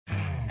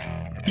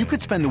You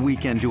could spend the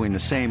weekend doing the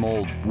same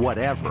old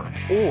whatever,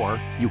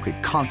 or you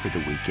could conquer the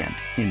weekend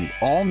in the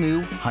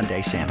all-new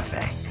Hyundai Santa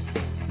Fe.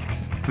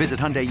 Visit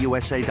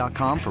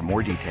HyundaiUSA.com for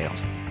more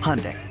details.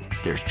 Hyundai,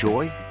 there's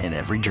joy in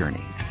every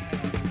journey.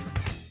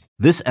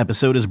 This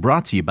episode is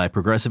brought to you by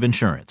Progressive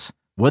Insurance.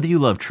 Whether you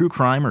love true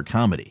crime or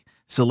comedy,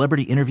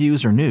 celebrity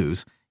interviews or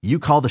news, you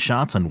call the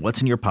shots on what's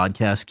in your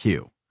podcast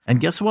queue. And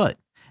guess what?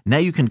 Now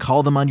you can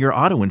call them on your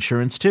auto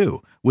insurance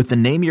too with the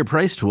Name Your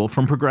Price tool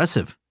from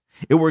Progressive.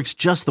 It works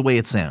just the way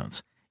it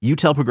sounds. You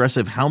tell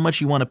Progressive how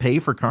much you want to pay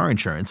for car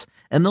insurance,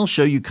 and they'll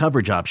show you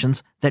coverage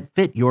options that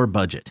fit your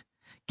budget.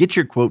 Get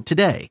your quote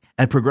today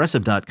at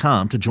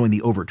Progressive.com to join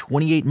the over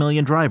 28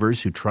 million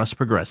drivers who trust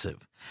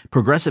Progressive.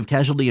 Progressive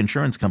Casualty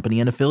Insurance Company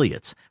and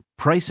Affiliates.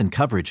 Price and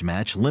coverage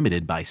match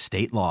limited by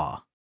state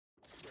law.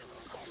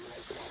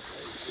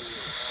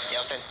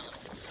 Houston,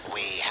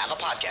 we have a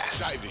podcast.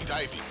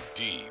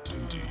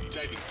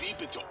 Diving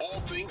deep into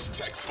all things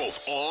Texas,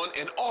 both on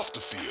and off the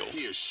field.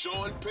 Here's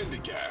Sean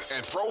Pendergast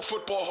and Pro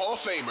Football Hall of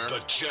Famer,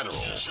 the General,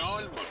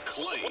 John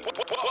McClain.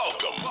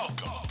 Welcome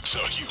to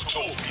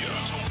Utopia.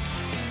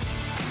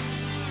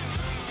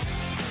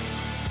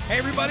 Hey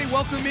everybody,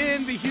 welcome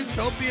in the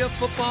Utopia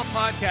Football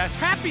Podcast.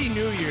 Happy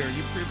New Year.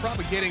 You're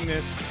probably getting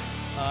this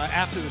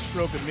after the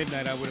stroke of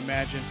midnight, I would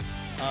imagine.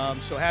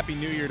 So happy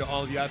New Year to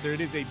all of you out there.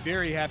 It is a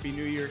very happy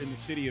New Year in the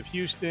city of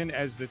Houston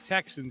as the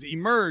Texans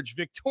emerge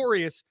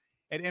victorious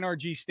at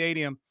NRG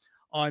Stadium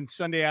on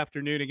Sunday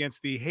afternoon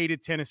against the hated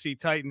Tennessee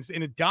Titans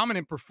in a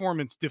dominant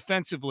performance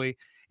defensively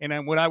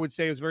and what I would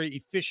say is very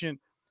efficient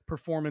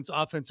performance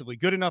offensively.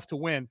 Good enough to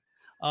win.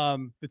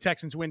 The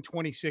Texans win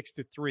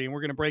 26-3, and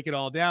we're going to break it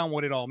all down,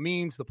 what it all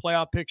means, the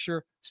playoff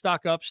picture,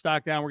 stock up,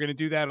 stock down. We're going to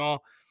do that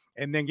all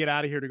and then get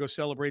out of here to go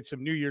celebrate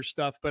some New Year's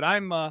stuff. But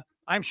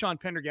I'm Sean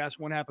Pendergast,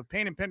 one half of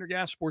Payne and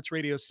Pendergast, Sports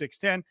Radio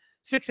 610,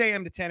 6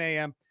 a.m. to 10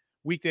 a.m.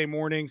 weekday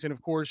mornings. And,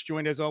 of course,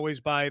 joined as always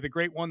by the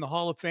great one, the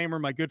Hall of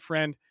Famer, my good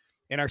friend,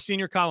 and our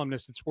senior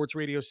columnist at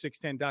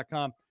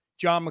sportsradio610.com,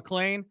 John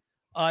McClain.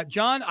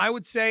 John, I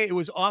would say it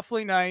was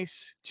awfully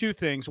nice. Two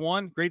things.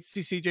 One, great to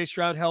see C.J.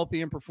 Stroud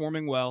healthy and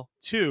performing well.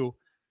 Two,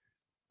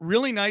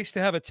 really nice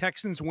to have a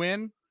Texans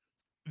win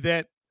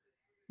that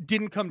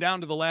didn't come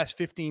down to the last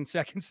 15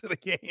 seconds of the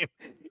game.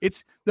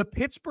 It's the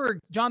Pittsburgh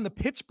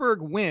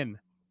win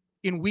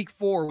in week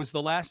 4 was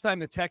the last time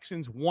the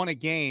Texans won a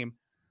game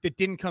that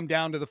didn't come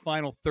down to the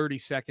final 30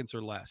 seconds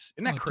or less.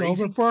 Isn't that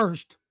crazy? October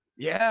 1st.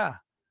 Yeah.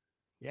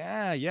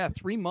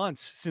 3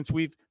 months since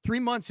we've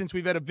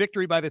had a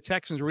victory by the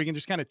Texans where we can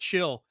just kind of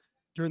chill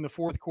during the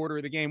fourth quarter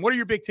of the game. What are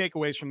your big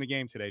takeaways from the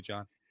game today,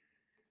 John?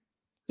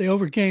 They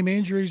overcame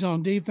injuries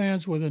on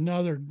defense with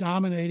another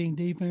dominating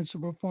defensive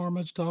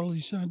performance,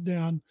 totally shut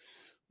down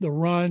the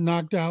run,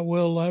 knocked out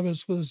Will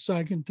Levis for the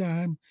second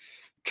time,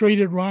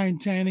 treated Ryan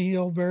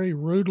Tannehill very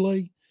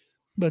rudely,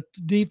 but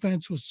the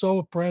defense was so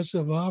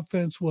oppressive,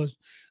 offense was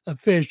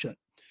efficient.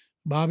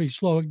 Bobby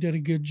Slowick did a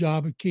good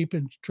job of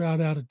keeping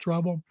Stroud out of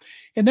trouble.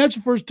 And that's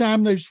the first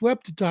time they've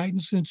swept the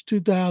Titans since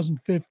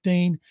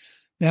 2015.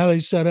 Now they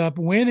set up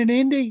a win in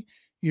Indy.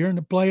 You're in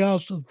the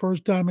playoffs for the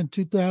first time in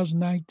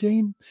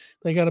 2019.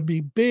 They got to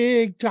be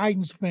big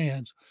Titans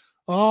fans.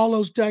 All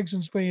those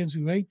Texans fans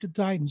who hate the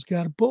Titans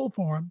got to pull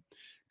for them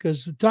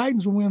because the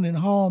Titans win at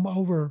home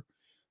over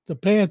the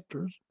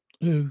Panthers,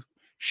 who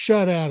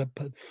shut out a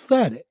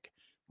pathetic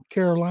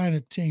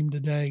Carolina team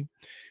today.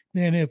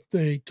 Then if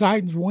the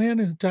Titans win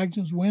and the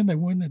Texans win, they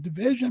win the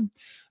division.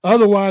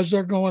 Otherwise,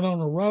 they're going on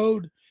the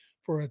road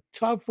for a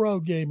tough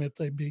road game if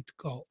they beat the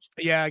Colts.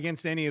 Yeah,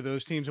 against any of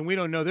those teams. And we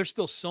don't know. There's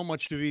still so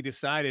much to be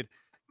decided.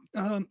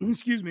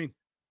 Excuse me.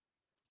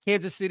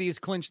 Kansas City has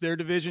clinched their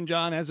division,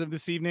 John, as of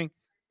this evening.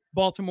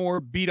 Baltimore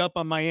beat up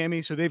on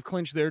Miami, so they've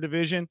clinched their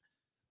division.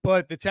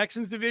 But the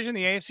Texans division,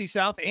 the AFC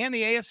South, and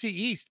the AFC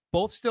East,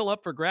 both still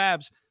up for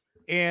grabs,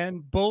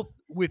 and both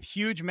with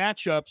huge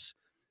matchups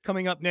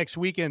coming up next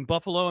weekend.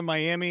 Buffalo and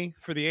Miami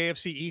for the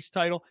AFC East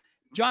title.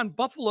 John,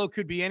 Buffalo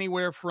could be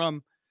anywhere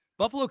from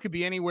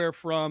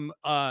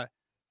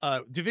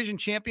division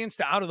champions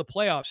to out of the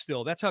playoffs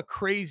still. That's how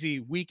crazy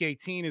Week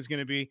 18 is going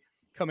to be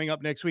coming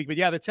up next week. But,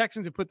 yeah, the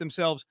Texans have put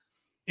themselves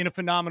in a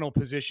phenomenal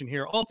position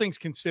here. All things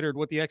considered,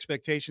 what the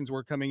expectations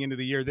were coming into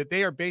the year, that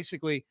they are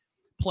basically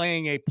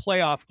playing a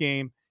playoff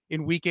game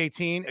in Week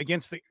 18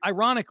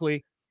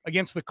 ironically,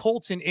 against the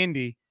Colts in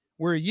Indy,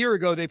 where a year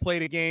ago they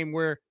played a game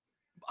where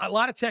a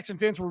lot of Texan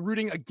fans were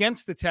rooting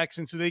against the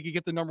Texans so they could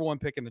get the number 1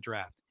 pick in the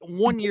draft.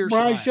 1 year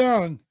Bryce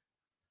Young.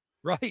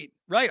 Right.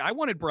 I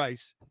wanted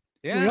Bryce.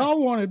 Yeah. We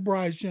all wanted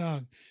Bryce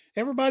Young.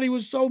 Everybody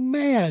was so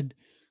mad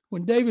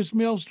when Davis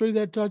Mills threw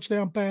that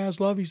touchdown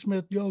pass. Lovie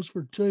Smith goes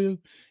for 2.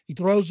 He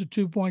throws a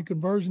 2-point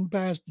conversion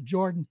pass to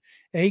Jordan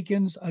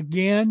Akins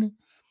again,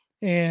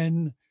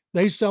 and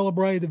they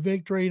celebrated the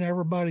victory, and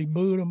everybody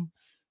booed him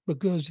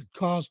because it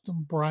cost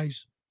them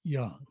Bryce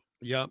Young.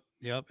 Yep.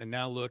 And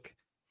now look,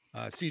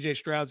 C.J.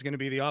 Stroud's going to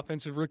be the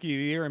offensive rookie of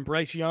the year, and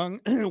Bryce Young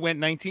went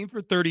 19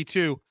 for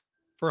 32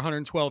 for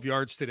 112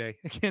 yards today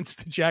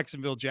against the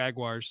Jacksonville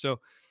Jaguars. So,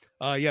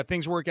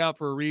 things work out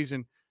for a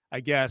reason,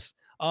 I guess.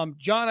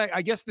 John,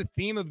 I guess the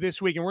theme of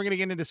this week, and we're going to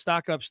get into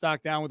stock up,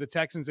 stock down with the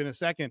Texans in a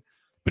second,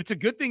 but it's a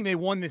good thing they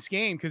won this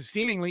game because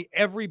seemingly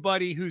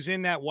everybody who's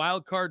in that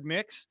wild card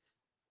mix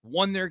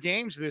won their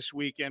games this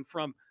weekend,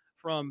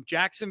 from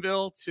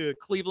Jacksonville to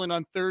Cleveland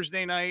on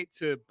Thursday night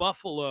to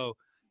Buffalo,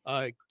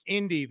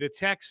 Indy, the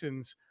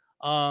Texans,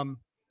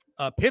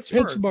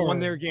 Pittsburgh won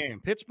their game.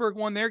 Pittsburgh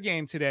won their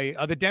game today.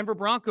 The Denver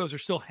Broncos are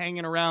still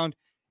hanging around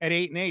at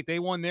 8-8. They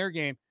won their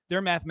game.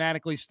 They're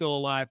mathematically still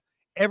alive.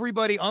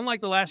 Everybody, unlike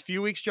the last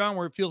few weeks, John,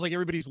 where it feels like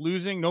everybody's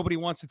losing, nobody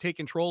wants to take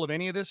control of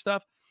any of this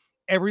stuff.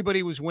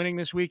 Everybody was winning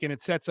this week, and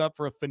it sets up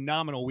for a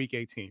phenomenal Week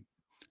 18.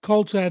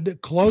 Colts had a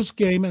close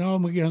game at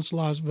home against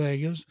Las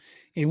Vegas,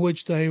 in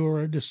which they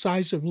were a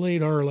decisive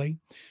lead early,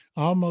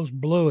 almost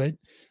blew it.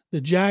 The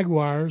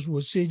Jaguars,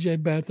 with C.J.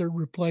 Beathard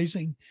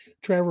replacing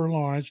Trevor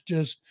Lawrence,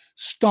 just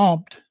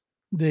stomped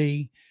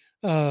the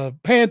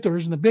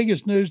Panthers. And the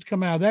biggest news to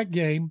come out of that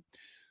game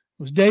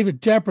was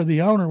David Tepper,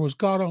 the owner, was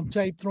caught on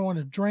tape throwing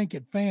a drink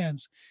at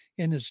fans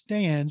in the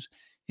stands,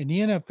 and the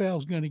NFL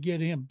is going to get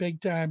him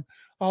big time.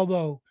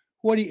 Although,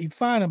 what do you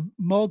find a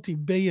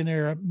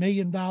multi-billionaire $1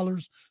 million?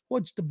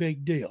 What's the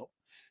big deal?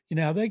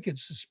 They could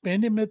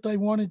suspend him if they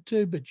wanted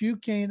to, but you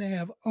can't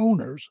have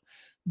owners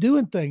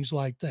doing things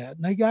like that.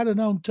 And they got it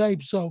on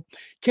tape. So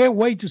can't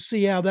wait to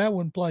see how that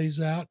one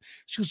plays out.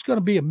 It's just going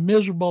to be a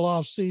miserable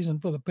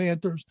offseason for the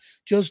Panthers,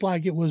 just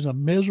like it was a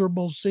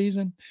miserable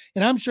season.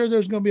 And I'm sure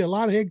there's going to be a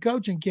lot of head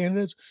coaching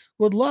candidates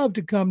would love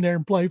to come there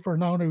and play for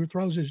an owner who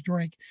throws his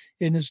drink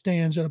in the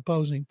stands at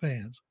opposing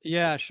fans.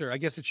 Yeah, sure. I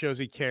guess it shows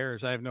he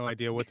cares. I have no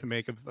idea what to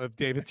make of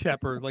David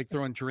Tepper, like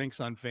throwing drinks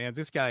on fans.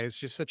 This guy is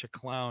just such a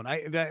clown.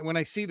 When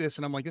I see this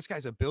and I'm like, this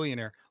guy's a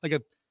billionaire, like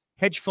a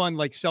hedge fund,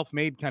 like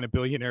self-made kind of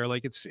billionaire.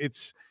 Like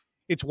it's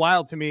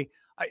wild to me.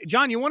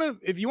 John,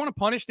 if you want to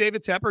punish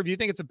David Tepper, if you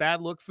think it's a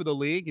bad look for the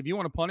league, if you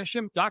want to punish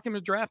him, dock him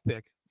a draft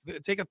pick.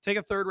 Take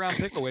a third round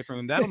pick away from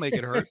him. That'll make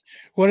it hurt.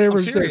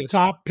 Whatever's their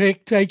top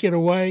pick, take it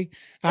away.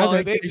 I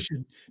think they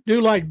should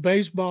do like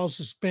baseball,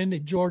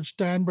 suspended George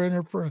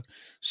Steinbrenner for a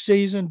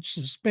season,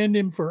 suspend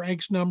him for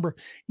X number.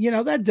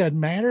 That doesn't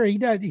matter.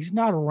 He's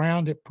not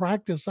around at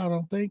practice, I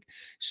don't think.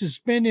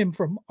 Suspend him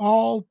from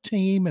all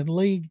team and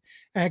league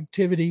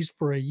activities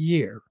for a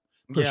year.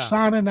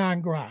 Persona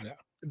non grata.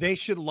 They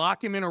should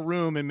lock him in a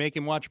room and make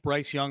him watch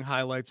Bryce Young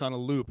highlights on a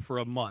loop for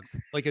a month,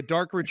 like a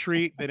dark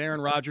retreat that Aaron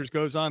Rodgers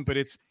goes on, but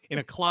it's in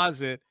a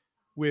closet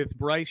with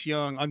Bryce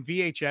Young on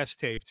VHS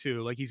tape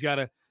too. Like he's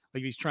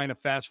trying to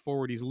fast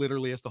forward. He's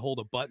literally has to hold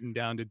a button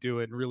down to do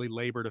it and really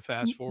labor to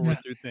fast forward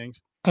through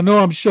things. I know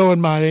I'm showing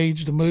my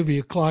age. The movie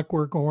A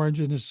Clockwork Orange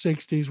in the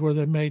 60s, where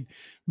they made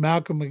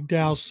Malcolm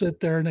McDowell sit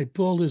there and they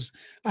pulled his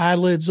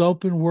eyelids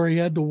open where he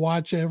had to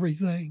watch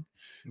everything.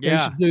 Yeah.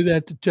 They should do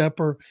that to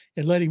Tepper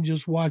and let him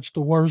just watch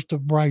the worst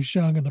of Bryce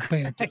Young and the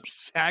Panthers.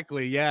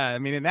 Exactly. Yeah. I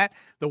mean,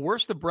 the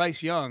worst of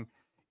Bryce Young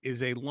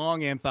is a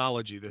long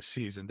anthology this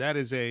season. That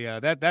is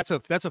that's a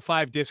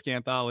 5-disc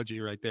anthology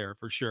right there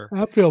for sure.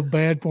 I feel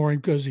bad for him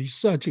because he's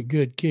such a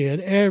good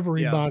kid.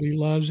 Everybody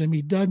loves him.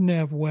 He doesn't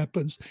have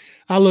weapons.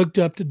 I looked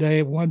up today.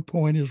 At one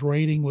point, his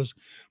rating was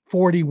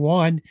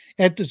 41.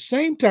 At the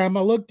same time,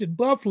 I looked at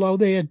Buffalo.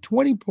 They had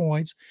 20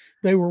 points.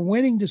 They were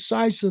winning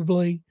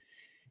decisively.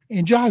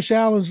 And Josh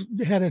Allen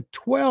had a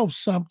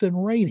 12-something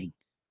rating.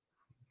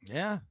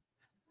 Yeah,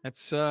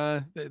 that's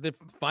they're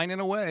finding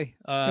a way.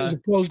 As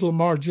opposed to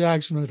Lamar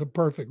Jackson at a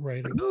perfect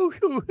rating. Who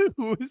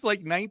was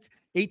like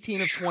 18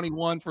 of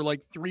 21 for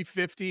like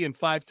 350 and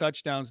 5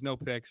 touchdowns, no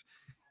picks.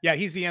 Yeah,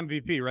 he's the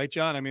MVP, right,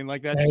 John? I mean,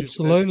 like that.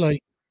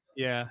 Absolutely.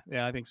 Yeah,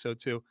 I think so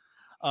too.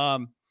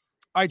 All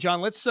right, John.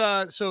 Let's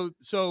so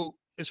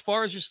as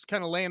far as just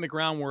kind of laying the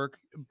groundwork,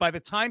 by the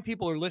time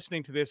people are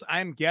listening to this,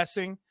 I'm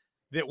guessing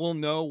that we'll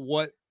know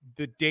what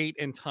the date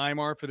and time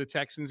are for the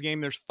Texans game.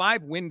 There's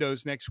 5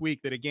 windows next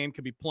week that a game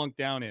could be plunked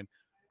down in: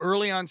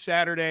 early on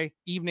Saturday,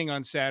 evening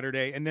on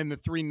Saturday, and then the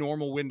 3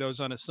 normal windows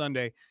on a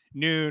Sunday: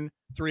 noon,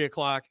 3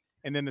 o'clock,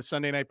 and then the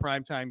Sunday night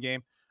primetime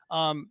game.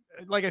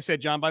 Like I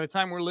said, John, by the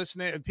time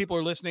people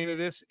are listening to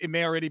this, it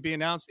may already be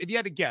announced. If you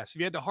had to guess, if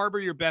you had to harbor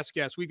your best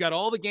guess, we've got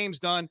all the games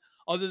done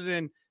other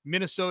than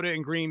Minnesota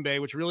and Green Bay,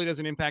 which really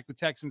doesn't impact the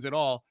Texans at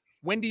all.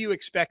 When do you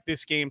expect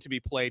this game to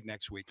be played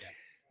next weekend?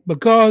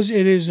 Because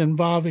it is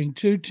involving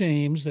 2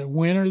 teams that,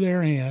 winner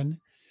therein,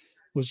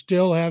 will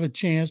still have a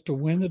chance to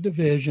win the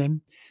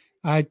division.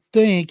 I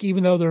think,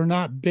 even though they're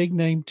not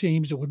big-name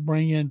teams that would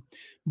bring in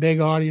big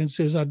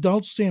audiences, I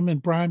don't see them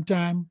in prime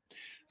time.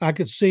 I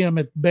could see them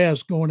at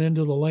best going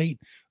into the late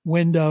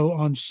window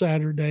on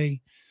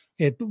Saturday.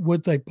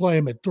 Would they play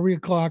them at 3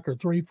 o'clock or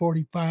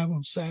 3:45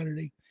 on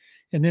Saturday,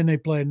 and then they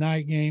play a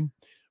night game,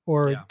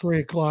 or at 3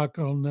 o'clock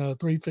on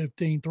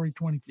 3:15,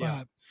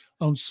 3:25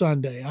 on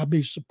Sunday? I'd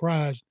be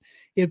surprised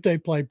if they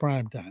play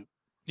primetime.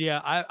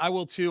 Yeah, I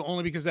will too,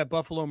 only because that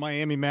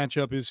Buffalo-Miami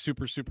matchup is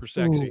super, super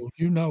sexy. Ooh,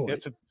 you know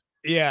it.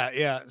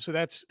 So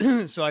that's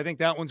so I think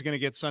that one's going to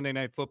get Sunday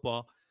Night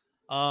Football.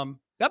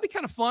 That'd be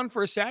kind of fun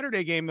for a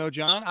Saturday game, though,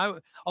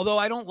 John. Although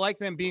I don't like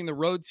them being the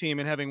road team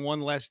and having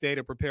one less day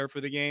to prepare for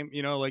the game.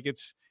 Like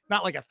it's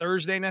not like a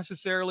Thursday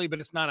necessarily, but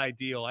it's not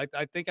ideal.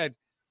 I think I'd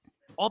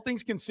all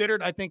things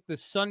considered, I think the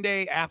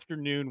Sunday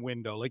afternoon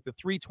window, like the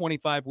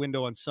 3:25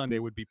 window on Sunday,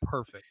 would be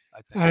perfect,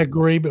 I think. I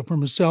agree, but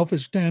from a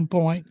selfish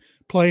standpoint,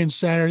 playing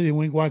Saturday and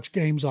we watch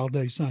games all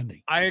day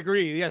Sunday. I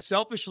agree. Yeah,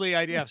 selfishly,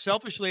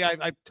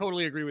 I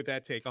totally agree with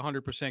that take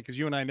 100% because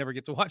you and I never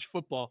get to watch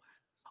football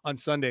on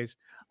Sundays.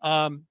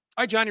 All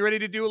right, John, you ready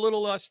to do a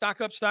little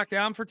stock up, stock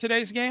down for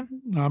today's game?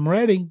 I'm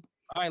ready.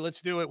 All right,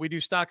 let's do it. We do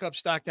stock up,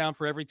 stock down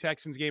for every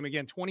Texans game.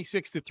 Again,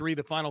 26-3,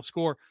 the final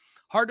score.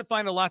 Hard to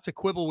find a lot to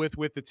quibble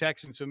with the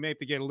Texans, so may have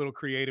to get a little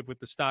creative with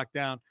the stock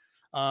down.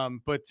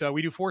 But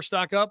we do 4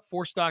 stock up,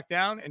 4 stock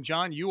down. And,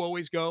 John, you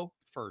always go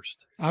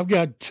first. I've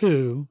got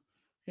 2,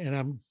 and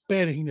I'm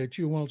betting that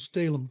you won't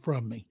steal them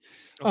from me.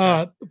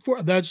 Okay.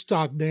 That's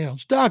stock down.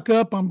 Stock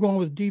up, I'm going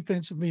with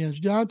defensive ends.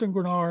 Jonathan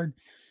Grenard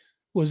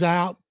was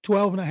out,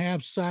 12 and a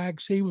half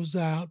sacks. He was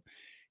out.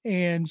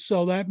 And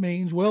so that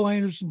means Will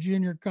Anderson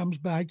Jr. comes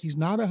back. He's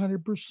not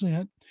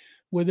 100%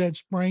 with that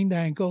sprained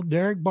ankle.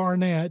 Derek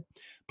Barnett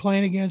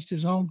playing against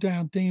his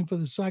hometown team for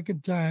the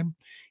second time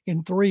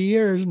in 3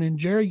 years. And then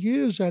Jerry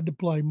Hughes had to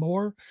play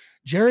more.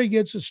 Jerry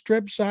gets a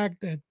strip sack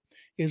that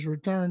is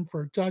returned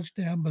for a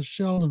touchdown by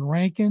Sheldon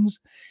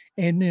Rankins.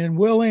 And then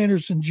Will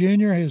Anderson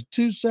Jr. has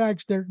 2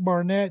 sacks. Derek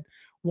Barnett,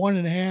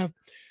 1.5.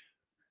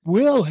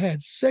 Will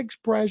had 6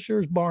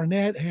 pressures.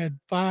 Barnett had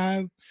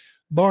 5.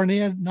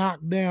 Barnett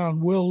knocked down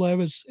Will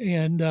Levis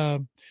and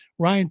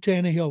Ryan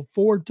Tannehill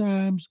 4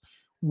 times.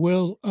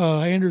 Will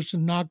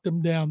Anderson knocked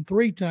him down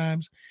 3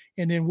 times.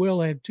 And then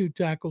Will had 2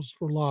 tackles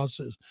for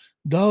losses.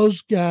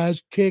 Those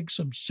guys kicked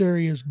some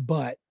serious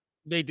butt.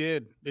 They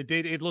did. It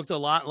did. It looked a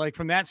lot like,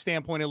 from that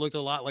standpoint, it looked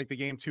a lot like the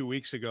game 2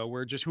 weeks ago,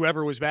 where just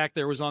whoever was back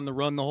there was on the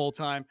run the whole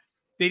time.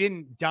 They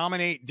didn't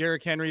dominate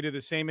Derrick Henry to the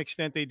same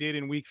extent they did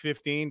in week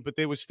 15, but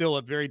they was still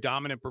a very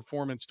dominant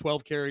performance.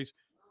 12 carries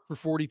for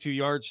 42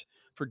 yards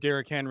for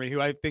Derrick Henry,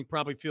 who I think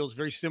probably feels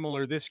very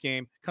similar this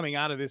game, coming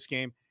out of this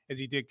game, as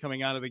he did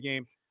coming out of the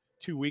game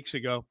 2 weeks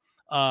ago.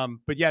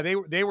 But yeah,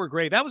 they were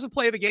great. That was the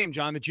play of the game,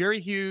 John. The Jerry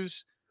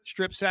Hughes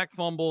strip sack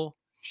fumble.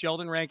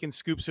 Sheldon Rankins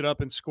scoops it up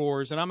and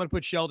scores. And I'm going to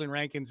put Sheldon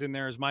Rankins in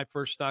there as my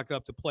first stock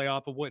up to play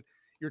off of what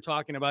you're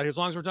talking about. As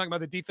long as we're talking about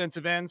the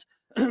defensive ends,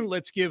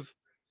 let's give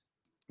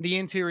the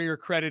interior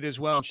credit as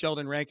well.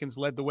 Sheldon Rankins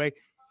led the way.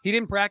 He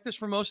didn't practice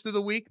for most of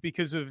the week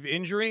because of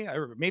injury,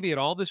 or maybe at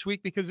all this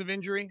week because of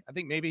injury. I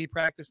think maybe he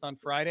practiced on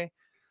Friday.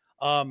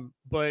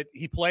 But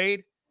he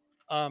played.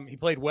 He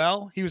played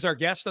well. He was our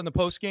guest on the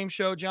post-game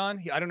show,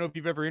 John. I don't know if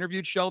you've ever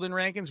interviewed Sheldon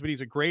Rankins, but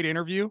he's a great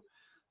interview.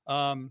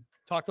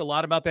 Talked a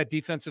lot about that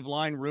defensive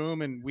line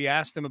room, and we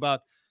asked him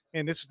about,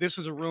 and this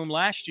was a room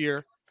last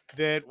year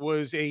that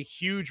was a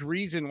huge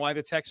reason why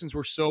the Texans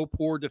were so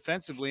poor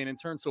defensively and in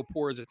turn so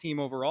poor as a team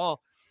overall.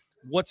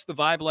 What's the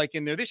vibe like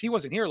in there? He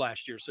wasn't here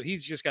last year, so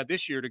he's just got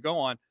this year to go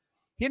on.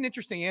 He had an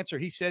interesting answer.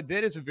 He said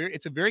that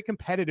it's a very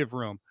competitive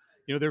room.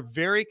 You know, they're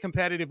very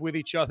competitive with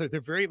each other.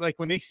 They're very, like,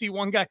 when they see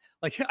one guy,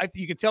 like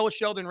you could tell with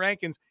Sheldon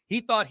Rankins,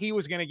 he thought he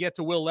was going to get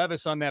to Will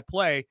Levis on that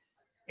play.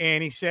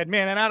 And he said,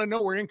 man, and out of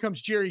nowhere, in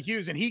comes Jerry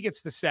Hughes, and he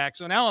gets the sack.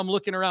 So now I'm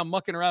looking around,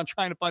 mucking around,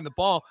 trying to find the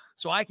ball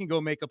so I can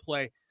go make a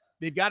play.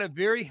 They've got a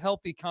very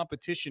healthy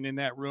competition in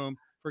that room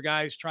for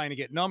guys trying to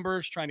get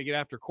numbers, trying to get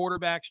after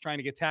quarterbacks, trying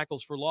to get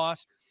tackles for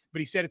loss. But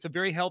he said it's a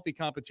very healthy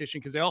competition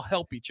because they all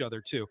help each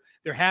other too.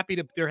 They're happy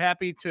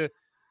to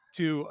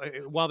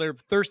while they're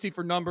thirsty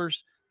for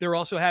numbers, they're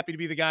also happy to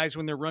be the guys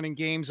when they're running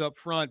games up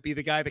front, be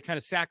the guy that kind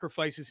of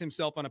sacrifices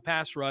himself on a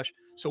pass rush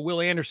so Will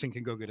Anderson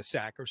can go get a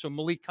sack, or so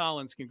Malik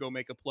Collins can go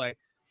make a play.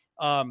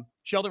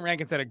 Sheldon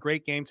Rankins had a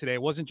great game today.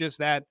 It wasn't just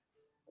that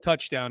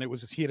touchdown.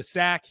 He had a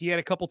sack. He had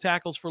a couple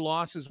tackles for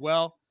loss as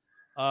well.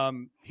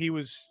 He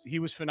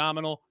was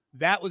phenomenal.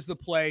 That was the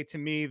play to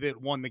me that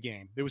won the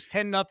game. There was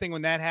 10-0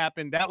 when that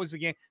happened. That was the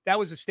game. That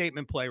was a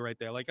statement play right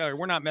there. Like, all right,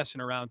 we're not messing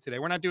around today.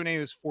 We're not doing any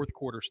of this fourth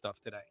quarter stuff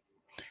today.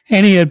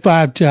 And he had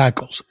 5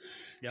 tackles.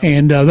 Yep.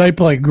 And they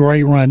play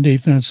great run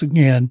defense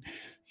again.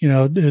 You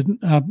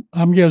know,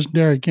 I'm guessing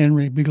Derrick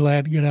Henry would be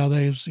glad to get out of the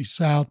AFC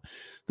South.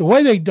 The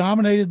way they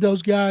dominated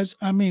those guys,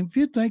 I mean, if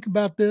you think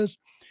about this,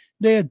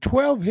 they had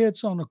 12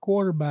 hits on the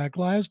quarterback.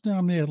 Last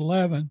time they had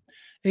 11.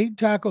 8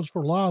 tackles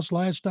for loss.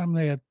 Last time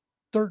they had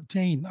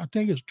 13. I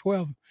think it's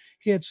 12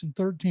 hits and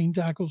 13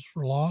 tackles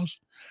for loss.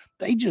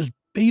 They just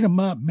beat them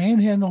up,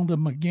 manhandled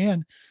them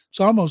again. It's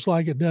almost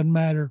like it doesn't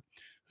matter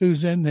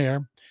who's in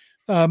there.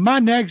 My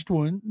next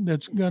one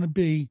that's going to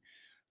be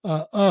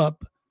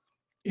up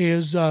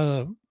is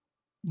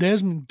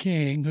Desmond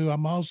King, who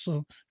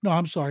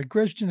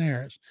Christian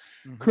Harris.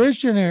 Mm-hmm.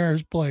 Christian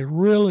Harris played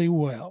really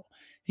well.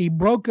 He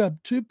broke up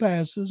 2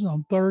 passes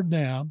on 3rd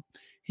down.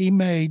 He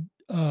made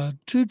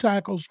 2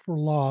 tackles for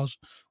loss,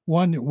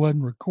 one that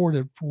wasn't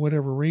recorded for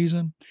whatever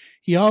reason.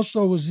 He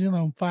also was in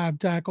on 5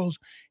 tackles.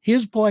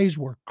 His plays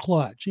were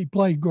clutch. He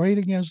played great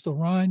against the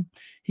run.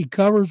 He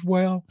covers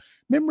well.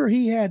 Remember,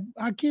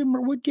 I can't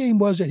remember what game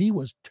was it. He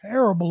was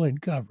terrible in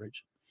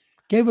coverage.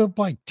 Gave up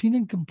like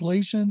 10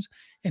 incompletions,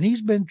 and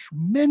he's been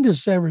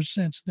tremendous ever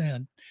since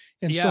then.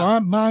 And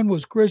mine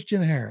was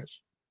Christian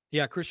Harris.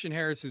 Yeah, Christian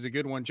Harris is a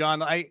good one.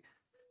 John,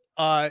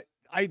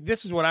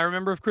 This is what I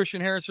remember of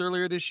Christian Harris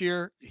earlier this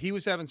year. He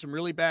was having some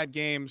really bad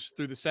games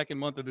through the second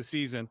month of the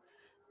season.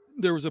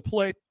 There was a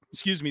play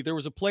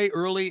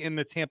early in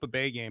the Tampa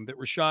Bay game that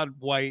Rashad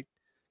White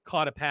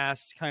caught a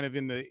pass kind of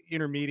in the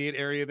intermediate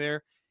area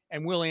there,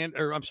 and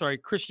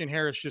Christian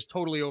Harris just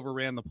totally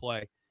overran the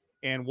play,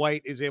 and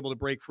White is able to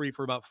break free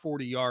for about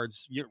 40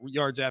 yards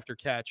after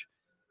catch.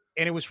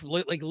 And it was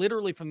like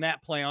literally from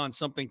that play on,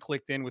 something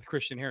clicked in with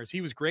Christian Harris.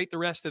 He was great the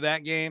rest of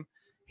that game.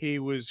 He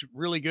was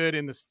really good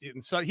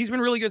he's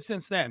been really good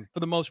since then for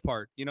the most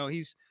part.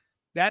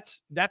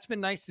 That's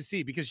been nice to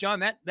see, because John,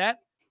 that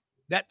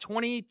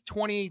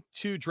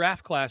 2022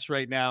 draft class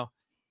right now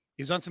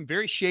is on some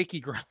very shaky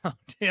ground.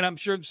 And I'm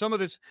sure some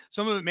of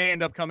it may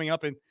end up coming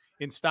up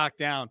in stock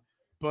down.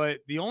 But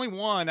the only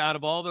one out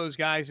of all those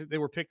guys that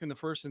were picked in the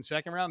first and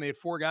second round, they had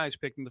 4 guys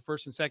picked in the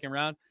first and second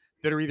round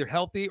that are either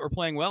healthy or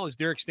playing well, is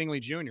Derek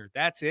Stingley Jr.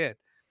 That's it.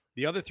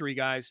 The other 3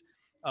 guys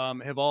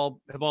have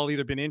all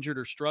either been injured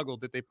or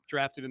struggled that they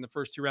drafted in the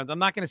first 2 rounds. I'm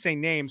not going to say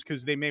names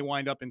because they may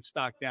wind up in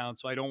stock down,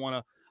 so I don't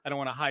want to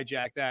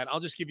hijack that. I'll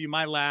just give you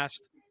my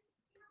last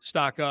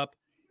stock up,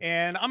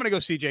 and I'm going to go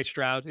CJ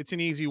Stroud. It's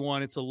an easy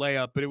one. It's a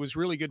layup, but it was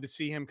really good to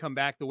see him come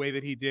back the way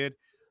that he did.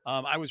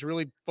 I was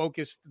really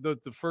focused the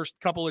first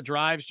couple of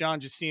drives, John,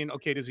 just seeing,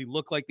 okay, does he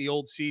look like the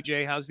old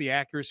CJ? How's the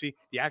accuracy?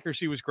 The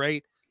accuracy was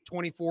great.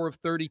 24 of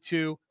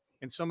 32,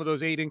 and some of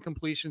those 8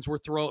 incompletions were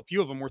a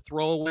few of them were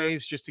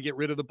throwaways just to get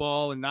rid of the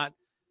ball and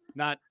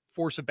not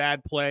force a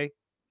bad play.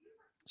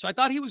 So I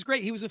thought he was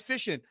great. He was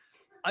efficient.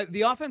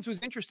 The offense was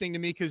interesting to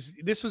me because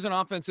this was an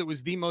offense that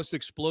was the most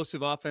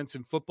explosive offense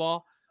in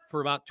football for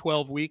about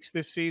 12 weeks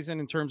this season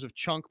in terms of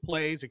chunk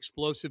plays,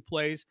 explosive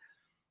plays.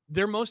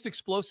 Their most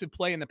explosive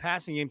play in the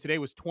passing game today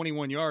was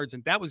 21 yards,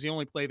 and that was the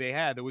only play they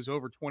had that was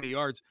over 20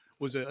 yards,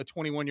 was a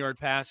 21-yard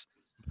pass,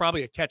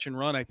 probably a catch and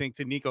run, I think,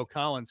 to Nico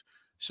Collins.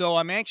 So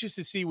I'm anxious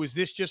to see, was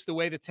this just the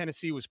way that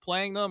Tennessee was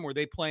playing them? Were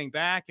they playing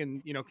back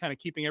and, kind of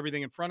keeping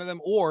everything in front of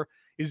them? Or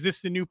is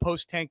this the new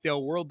post-Tank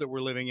Dell world that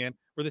we're living in,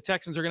 where the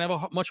Texans are going to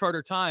have a much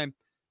harder time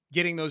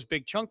getting those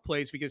big chunk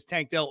plays because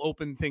Tank Dell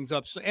opened things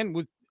up?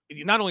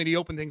 Not only did he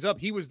open things up,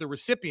 he was the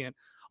recipient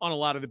on a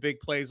lot of the big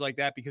plays like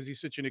that because he's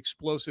such an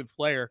explosive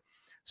player.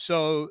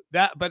 So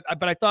but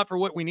I thought for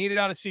what we needed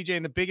out of CJ,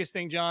 and the biggest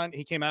thing, John,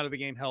 he came out of the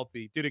game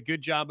healthy, did a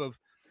good job of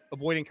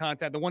avoiding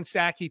contact. The one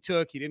sack he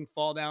took, he didn't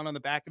fall down on the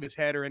back of his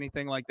head or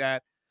anything like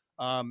that.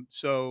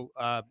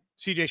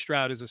 CJ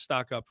Stroud is a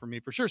stock up for me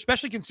for sure,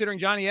 especially considering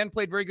Johnny hadn't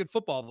played very good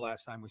football the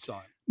last time we saw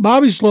him.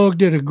 Bobby Sloak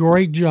did a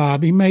great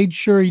job. He made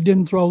sure he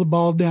didn't throw the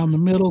ball down the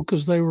middle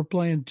because they were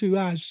playing 2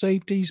 high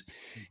safeties,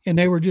 and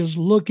they were just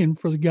looking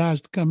for the guys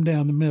to come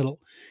down the middle.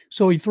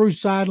 So he threw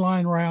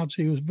sideline routes.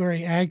 He was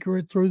very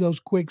accurate through those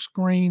quick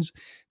screens.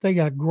 They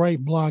got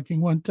great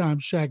blocking. One time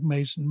Shaq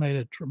Mason made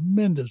a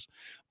tremendous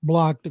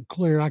block to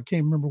clear. I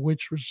can't remember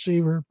which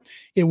receiver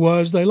it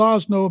was. They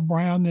lost Noah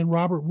Brown. Then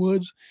Robert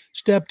Woods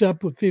stepped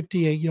up with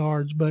 58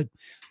 yards. But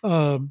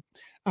I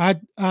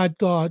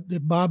thought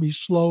that Bobby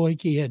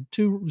Sloak, he had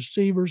 2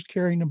 receivers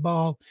carrying the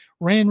ball,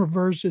 ran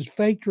reverses,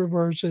 faked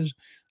reverses.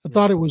 I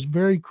thought it was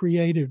very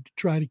creative to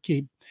try to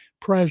keep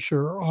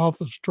pressure off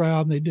of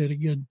Stroud, and they did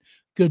a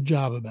good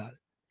job about it.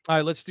 All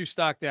right, let's do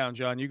stock down,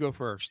 John. You go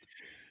first.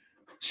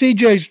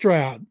 CJ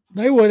Stroud,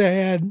 they would have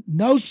had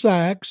no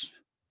sacks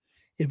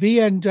if he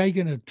hadn't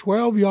taken a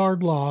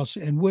 12-yard loss,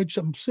 in which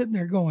I'm sitting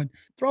there going,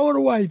 throw it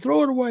away,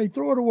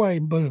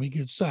 and boom, he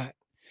gets sacked.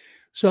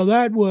 So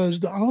that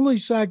was the only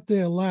sack they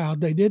allowed.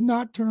 They did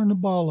not turn the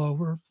ball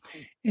over.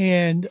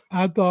 And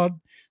I thought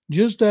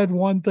just that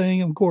one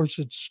thing, of course,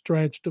 it's a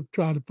stretch to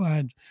try to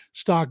find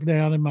stock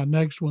down, and my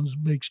next one's a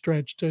big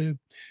stretch too.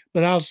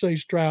 But I'll say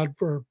Stroud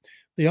for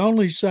the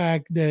only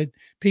sack that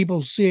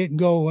people see it and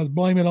go,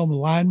 blame it on the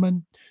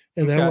lineman,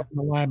 and that wasn't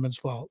the lineman's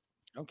fault.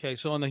 Okay,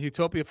 so on the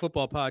Utopia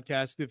Football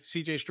Podcast, if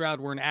CJ Stroud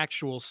were an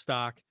actual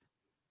stock,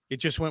 it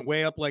just went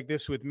way up like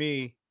this with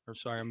me. Or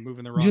sorry, I'm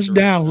moving the wrong just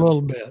direction. Down a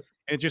little bit.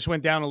 And it just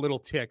went down a little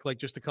tick, like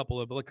just a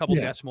couple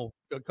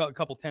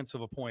tenths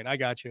of a point. I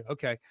got you.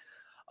 Okay.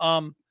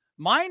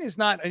 Mine is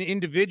not an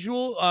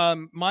individual.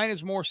 Mine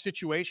is more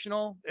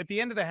situational. At the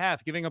end of the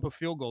half, giving up a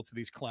field goal to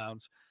these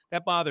clowns,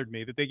 that bothered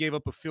me, that they gave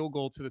up a field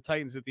goal to the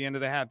Titans at the end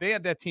of the half. They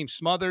had that team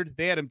smothered.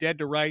 They had them dead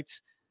to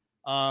rights.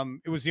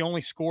 It was the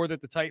only score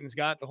that the Titans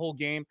got the whole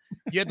game.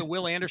 You had the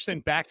Will Anderson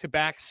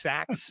back-to-back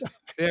sacks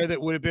there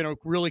that would have been a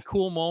really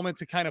cool moment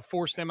to kind of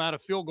force them out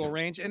of field goal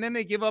range. And then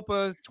they give up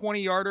a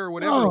 20-yarder or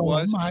whatever it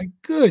was. Oh, my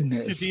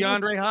goodness. To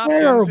DeAndre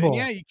Hopkins. And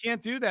yeah, you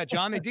can't do that,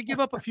 John. They did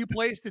give up a few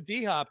plays to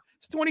D-Hop.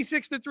 It's a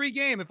 26-3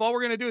 game. If all we're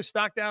going to do is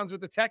stock downs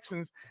with the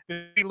Texans,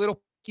 they need little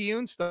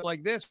Keune stuff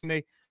like this,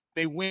 and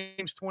they win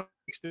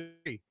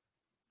 26-3.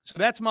 So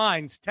that's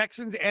mine.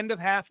 Texans end of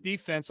half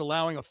defense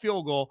allowing a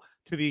field goal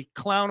to the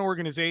clown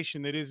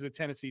organization that is the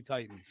Tennessee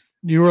Titans.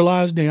 Do you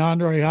realize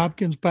DeAndre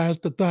Hopkins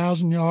passed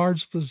 1,000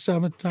 yards for the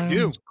 7th time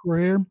in his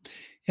career?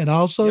 And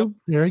also,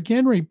 Derrick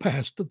Henry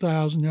passed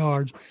 1,000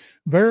 yards.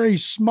 Very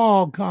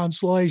small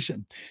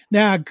consolation.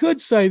 Now, I could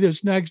say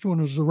this next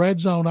one was the red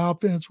zone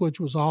offense,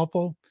 which was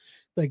awful.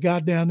 They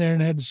got down there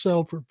and had to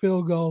settle for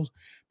field goals.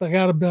 I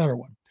got a better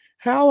one.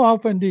 How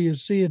often do you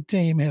see a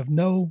team have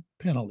no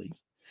penalties?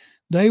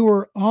 They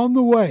were on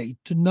the way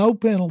to no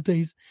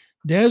penalties.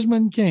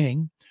 Desmond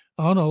King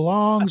on a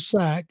long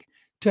sack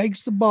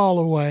takes the ball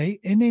away,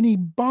 and then he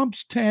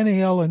bumps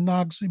Tannehill and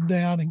knocks him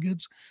down and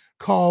gets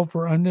called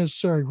for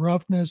unnecessary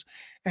roughness.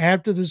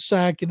 After the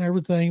sack and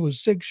everything was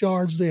 6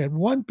 yards. They had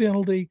one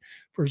penalty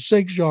for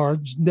 6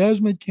 yards.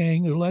 Desmond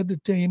King, who led the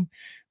team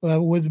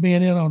with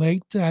being in on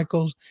 8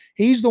 tackles,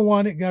 he's the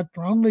one that got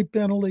the only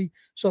penalty.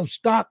 So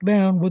stock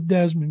down with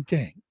Desmond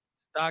King.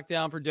 Stock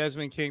down for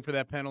Desmond King for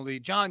that penalty.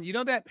 John, you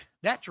know that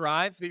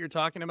drive that you're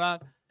talking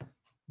about,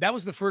 that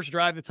was the first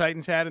drive the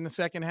Titans had in the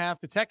second half.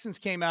 The Texans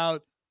came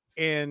out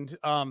and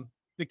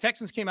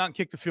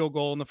kicked a field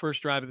goal in the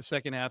first drive of the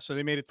second half, so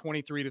they made it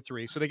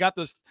 23-3. So they got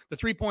the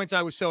 3 points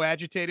I was so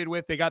agitated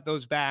with, they got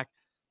those back.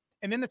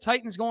 And then the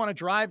Titans go on a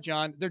drive,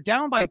 John. They're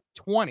down by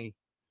 20.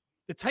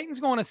 The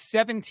Titans go on a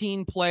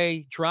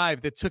 17-play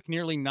drive that took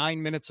nearly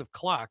 9 minutes of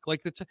clock.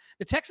 Like the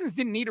Texans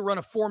didn't need to run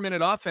a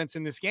 4-minute offense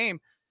in this game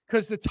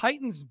because the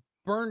Titans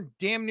burned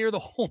damn near the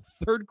whole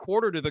third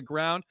quarter to the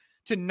ground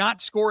to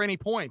not score any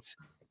points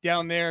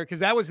down there,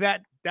 because that was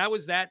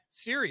that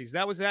series.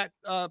 That was that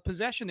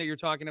possession that you're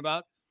talking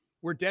about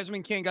where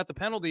Desmond King got the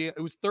penalty.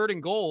 It was 3rd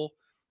and goal.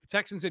 The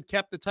Texans had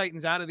kept the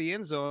Titans out of the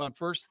end zone on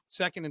 1st,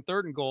 2nd, and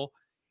 3rd and goal.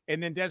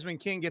 And then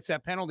Desmond King gets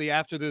that penalty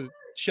after the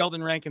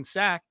Sheldon Rankin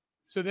sack.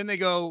 So then they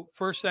go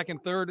 1st,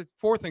 2nd, 3rd,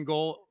 4th and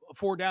goal,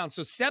 4 down.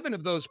 So 7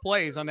 of those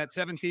plays on that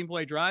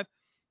 17-play drive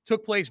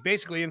took place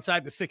basically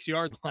inside the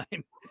 6-yard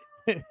line.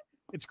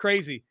 It's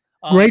crazy.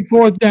 Great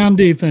 4th down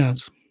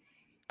defense.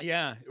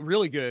 Yeah,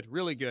 really good,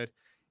 really good.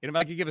 And if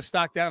I could give a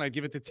stock down, I'd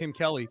give it to Tim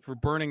Kelly for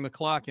burning the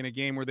clock in a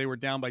game where they were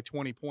down by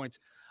 20 points.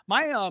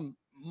 My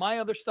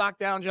other stock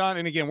down, John,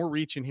 and again, we're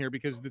reaching here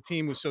because the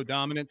team was so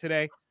dominant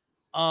today.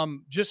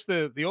 Just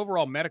the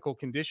overall medical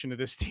condition of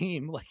this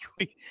team. Like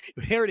we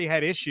already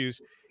had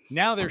issues.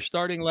 Now their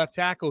starting left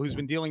tackle, who's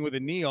been dealing with a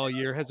knee all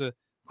year, has a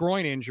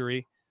groin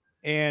injury,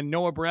 and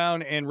Noah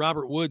Brown and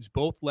Robert Woods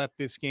both left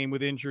this game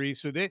with injuries.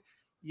 So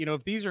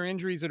if these are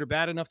injuries that are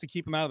bad enough to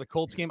keep them out of the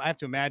Colts game, I have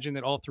to imagine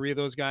that all 3 of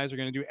those guys are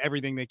going to do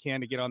everything they can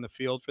to get on the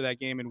field for that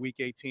game in Week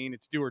 18.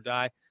 It's do or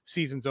die.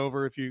 Season's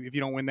over if you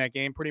don't win that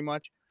game, pretty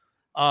much.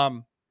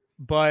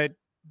 But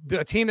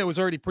the team that was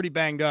already pretty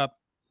banged up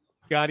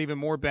got even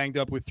more banged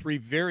up with 3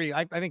 very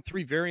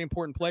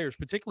important players,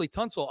 particularly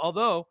Tunsil,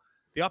 although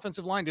the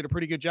offensive line did a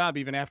pretty good job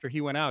even after he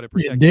went out at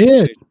protecting. It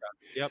did.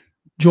 Yep.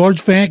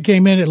 George Fant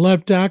came in at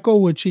left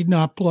tackle, which he'd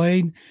not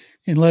played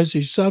unless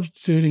he's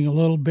substituting a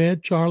little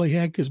bit. Charlie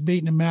Heck is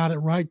beating him out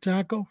at right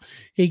tackle.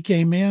 He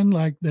came in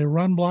like the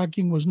run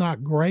blocking was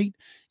not great.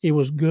 It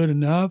was good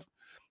enough.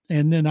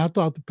 And then I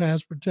thought the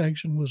pass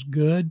protection was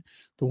good.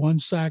 The one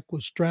sack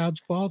was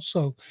Stroud's fault.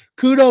 So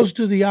kudos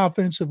to the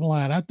offensive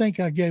line. I think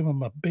I gave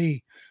him a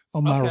B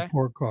on my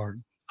report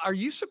card. Are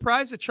you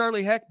surprised that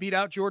Charlie Heck beat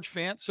out George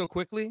Fant so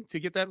quickly to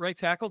get that right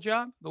tackle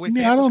job? The way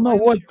I don't know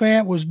what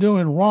Fant was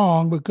doing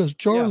wrong, because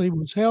Charlie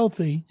was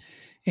healthy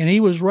and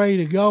he was ready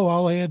to go.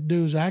 All they had to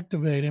do was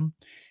activate him.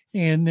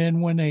 And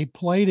then when they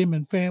played him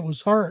and Fant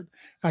was hurt,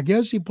 I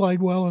guess he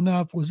played well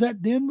enough. Was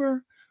that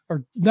Denver?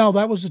 Or no,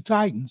 that was the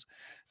Titans.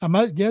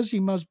 I guess he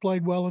must have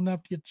played well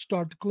enough to get to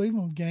start the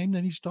Cleveland game.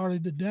 Then he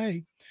started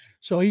today.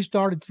 So he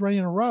started 3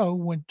 in a row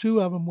when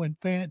 2 of them when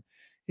Fant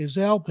is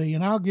healthy.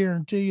 And I'll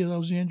guarantee you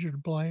those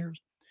injured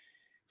players,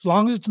 as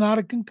long as it's not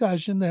a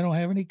concussion, they don't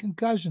have any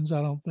concussions,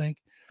 I don't think.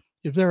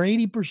 If they're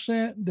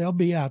 80%, they'll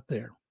be out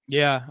there.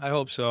 Yeah, I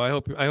hope so. I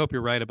hope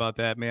you're right about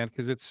that, man,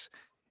 because it's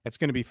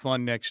going to be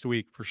fun next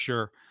week for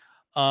sure.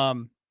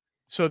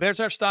 So there's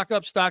our stock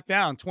up, stock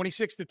down.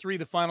 26-3,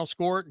 the final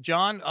score.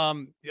 John,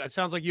 it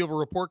sounds like you have a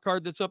report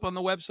card that's up on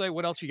the website.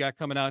 What else you got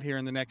coming out here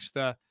in the next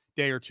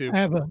day or two? I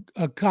have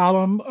a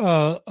column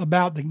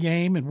about the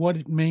game and what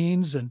it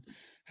means and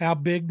how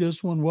big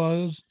this one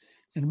was.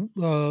 And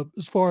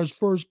as far as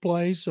first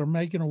place or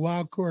making a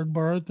wild card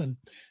berth, and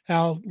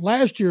how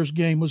last year's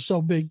game was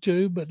so big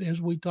too, but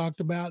as we talked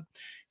about,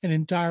 an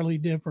entirely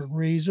different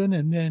reason.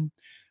 And then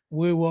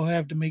we will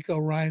have D'Amico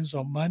Ryans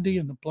on Monday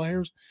and the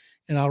players,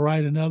 and I'll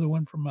write another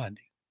one for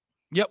Monday.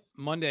 Yep,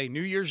 Monday,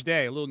 New Year's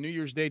Day, a little New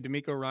Year's Day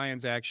D'Amico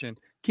Ryans action.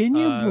 Can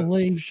you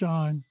believe,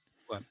 Sean,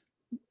 what?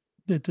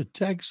 that the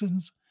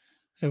Texans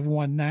have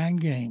won 9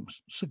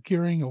 games,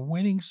 securing a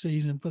winning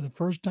season for the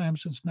first time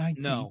since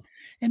 19. No.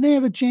 And they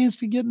have a chance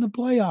to get in the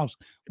playoffs.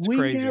 We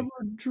crazy. Never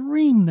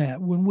dreamed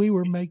that when we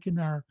were making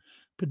our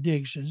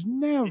predictions.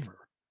 Never.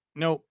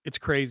 No, it's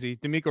crazy.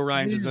 D'Amico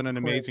Ryans has done an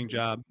amazing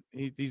job.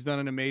 He's done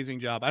an amazing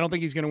job. I don't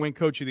think he's going to win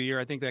Coach of the Year.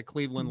 I think that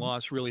Cleveland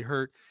loss really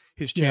hurt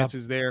his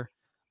chances there.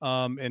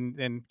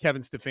 And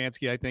Kevin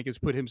Stefanski, I think, has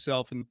put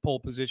himself in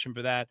pole position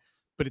for that.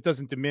 But it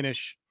doesn't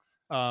diminish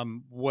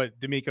what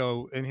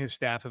D'Amico and his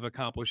staff have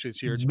accomplished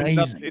this year.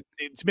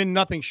 It's been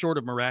nothing short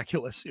of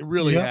miraculous. It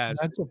really has.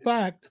 That's a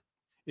fact.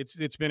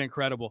 It's been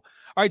incredible.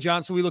 All right,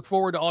 John. So we look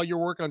forward to all your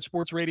work on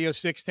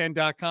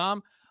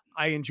sportsradio610.com.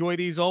 I enjoy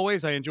these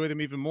always. I enjoy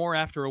them even more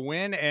after a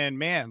win. And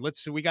man,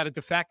 we got a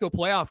de facto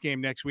playoff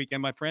game next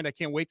weekend, my friend. I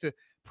can't wait to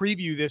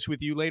preview this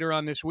with you later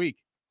on this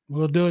week.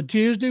 We'll do it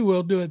Tuesday.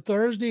 We'll do it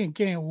Thursday, and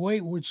can't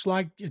wait. It's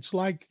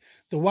like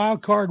the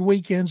wild card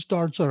weekend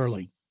starts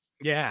early.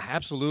 Yeah,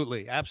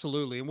 absolutely.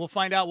 Absolutely. And we'll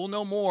find out. We'll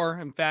know more.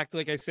 In fact,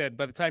 like I said,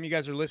 by the time you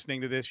guys are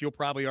listening to this, you'll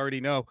probably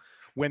already know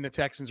when the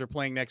Texans are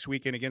playing next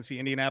weekend against the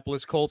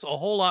Indianapolis Colts. A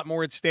whole lot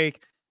more at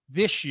stake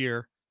this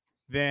year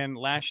than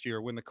last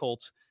year when the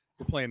Colts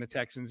were playing the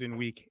Texans in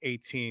week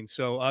 18.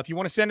 So if you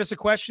want to send us a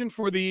question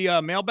for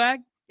the mailbag,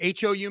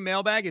 HOU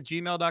mailbag at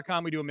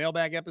gmail.com. We do a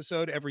mailbag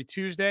episode every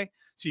Tuesday.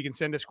 So you can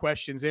send us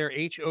questions there,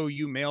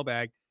 HOU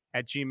mailbag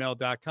at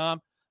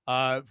gmail.com.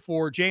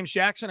 For James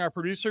Jackson, our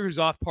producer, who's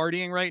off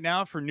partying right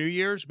now for New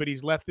Year's, but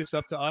he's left this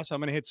up to us. I'm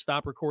going to hit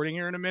stop recording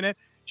here in a minute.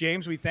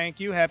 James, we thank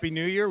you. Happy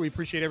New Year. We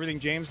appreciate everything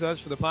James does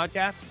for the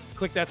podcast.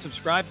 Click that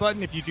subscribe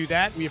button. If you do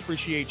that, we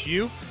appreciate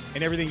you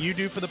and everything you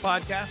do for the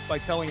podcast by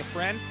telling a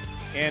friend.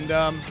 And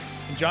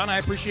John, I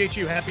appreciate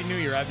you. Happy New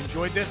Year. I've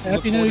enjoyed this.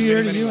 Happy New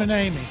Year to you and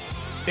Amy.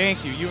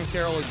 Thank you. You and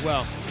Carol as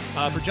well.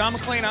 For John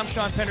McClain, I'm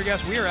Sean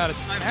Pendergast. We are out of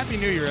time. Happy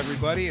New Year,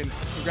 everybody, and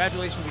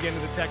congratulations again to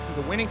the Texans.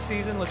 A winning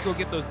season. Let's go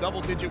get those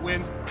double-digit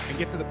wins and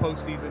get to the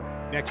postseason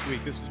next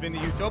week. This has been the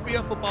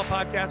Utopia Football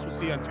Podcast. We'll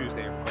see you on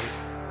Tuesday, everybody.